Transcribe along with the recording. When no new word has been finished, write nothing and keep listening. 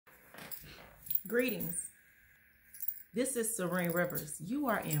Greetings. This is Serene Rivers. You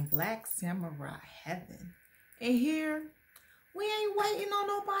are in Black Samurai Heaven. And here, we ain't waiting on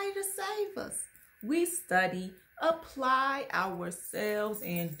nobody to save us. We study, apply ourselves,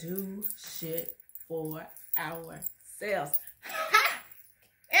 and do shit for ourselves.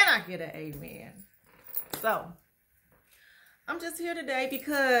 And I get an amen. So, I'm just here today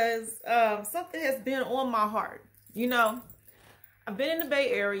because something has been on my heart. You know, I've been in the Bay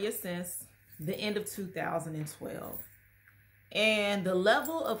Area since the end of 2012. And the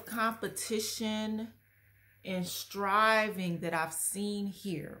level of competition and striving that I've seen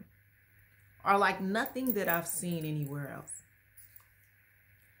here are like nothing that I've seen anywhere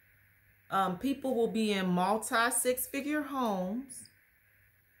else. People will be in multi-six-figure homes,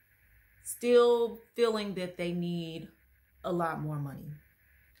 still feeling that they need a lot more money,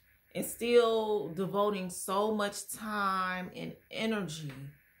 and still devoting so much time and energy,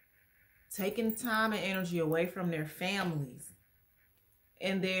 taking time and energy away from their families,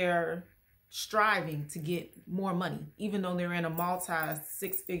 and they're striving to get more money, even though they're in a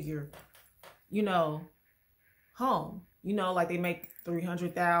multi-six-figure, home. Like they make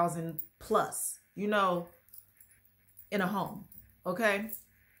 $300,000 plus, in a home, okay?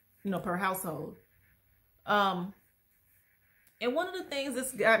 Per household. And one of the things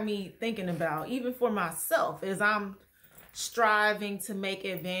that's got me thinking about, even for myself, is I'm striving to make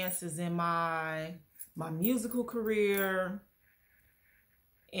advances in my musical career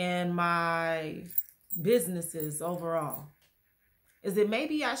and my businesses overall, is that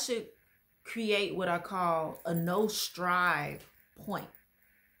maybe I should create what I call a no strive point.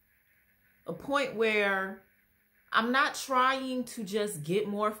 A point where I'm not trying to just get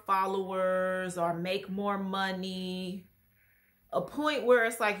more followers or make more money. A point where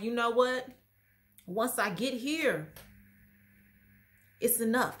it's like, you know what? Once I get here, it's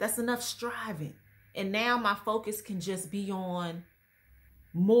enough. That's enough striving. And now my focus can just be on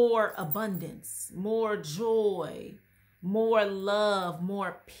more abundance, more joy, more love,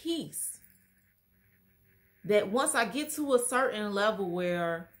 more peace. That once I get to a certain level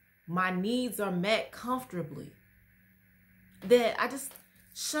where my needs are met comfortably, that I just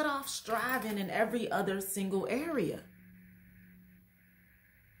shut off striving in every other single area.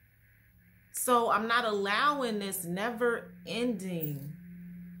 So I'm not allowing this never-ending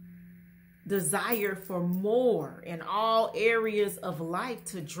desire for more in all areas of life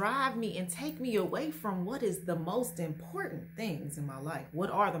to drive me and take me away from what is the most important things in my life. What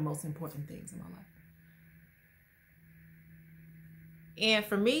are the most important things in my life? And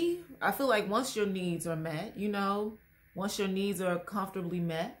for me, I feel like once your needs are met, once your needs are comfortably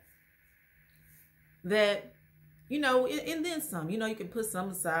met, that, and then some, you can put some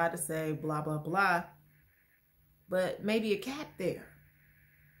aside to say blah, blah, blah, but maybe a cap there.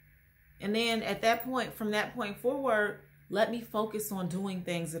 And then at that point, from that point forward, let me focus on doing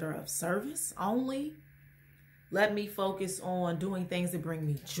things that are of service only. Let me focus on doing things that bring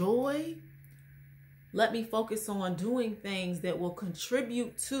me joy. Let me focus on doing things that will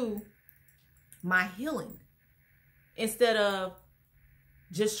contribute to my healing instead of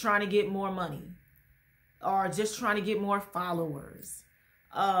just trying to get more money or just trying to get more followers.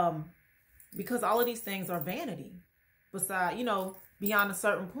 Because all of these things are vanity. Besides, beyond a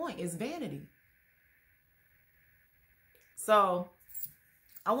certain point, it's vanity. So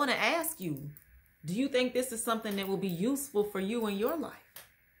I want to ask you, do you think this is something that will be useful for you in your life?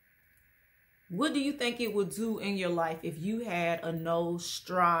 What do you think it would do in your life if you had a no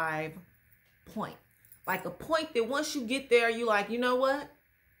strive point? Like a point that once you get there, you're like, you know what?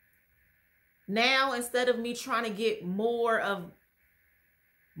 Now, instead of me trying to get more of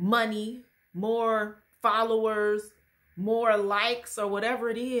money, more followers, more likes, or whatever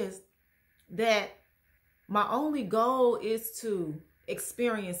it is, that my only goal is to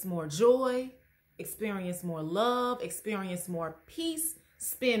experience more joy, experience more love, experience more peace,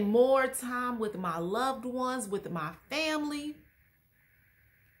 spend more time with my loved ones, with my family,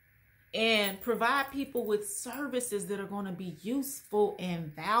 and provide people with services that are going to be useful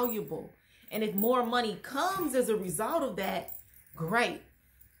and valuable. And if more money comes as a result of that, great.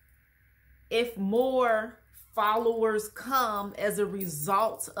 If more followers come as a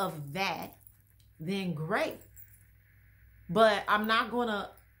result of that, then great. But I'm not going to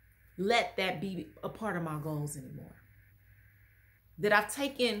let that be a part of my goals anymore. That I've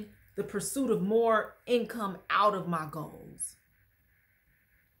taken the pursuit of more income out of my goals.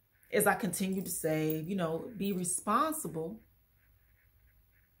 As I continue to save, be responsible,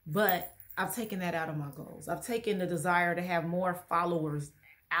 but I've taken that out of my goals. I've taken the desire to have more followers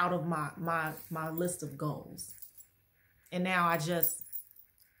out of my list of goals. And now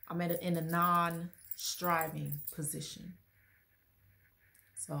I'm in a non-striving position.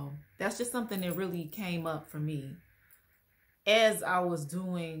 So that's just something that really came up for me as I was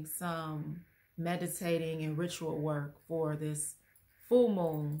doing some meditating and ritual work for this full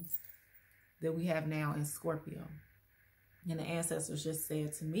moon that we have now in Scorpio. And the ancestors just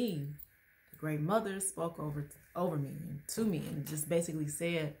said to me, the Great Mother spoke over me and to me, and just basically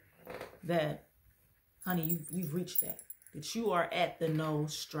said that, honey, you've reached that you are at the no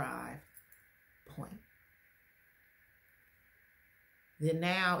strive point. Then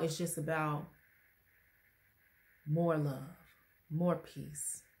now it's just about more love, more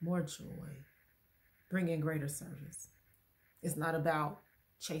peace, more joy, bringing greater service. It's not about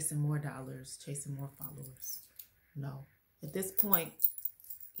chasing more dollars, chasing more followers. No, at this point,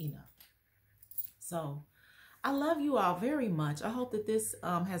 enough. So I love you all very much. I hope that this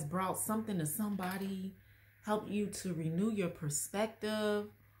has brought something to somebody, helped you to renew your perspective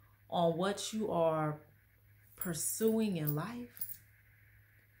on what you are pursuing in life.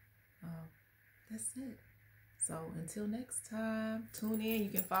 That's it. So until next time, tune in. You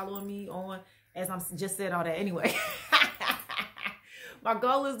can follow me on, as I just said all that anyway. My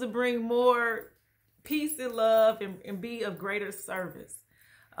goal is to bring more peace and love and be of greater service.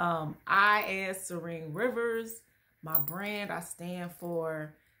 I, as Serene Rivers, my brand, I stand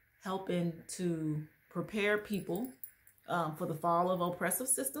for helping to prepare people for the fall of oppressive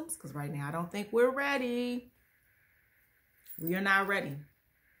systems, because right now I don't think we're ready. We are not ready.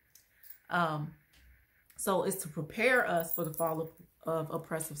 So it's to prepare us for the fall of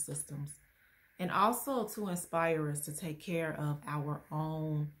oppressive systems, and also to inspire us to take care of our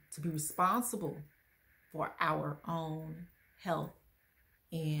own, to be responsible for our own health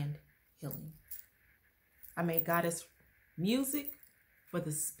and healing. I made Goddess music for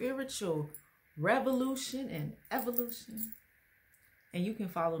the spiritual revolution and evolution. And you can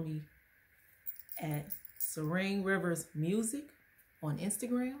follow me at Serene Rivers Music on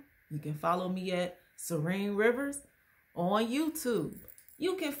Instagram. You can follow me at Serene Rivers on YouTube.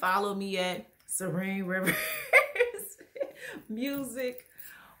 You can follow me at Serene Rivers Music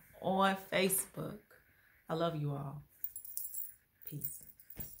on Facebook. I love you all. Peace.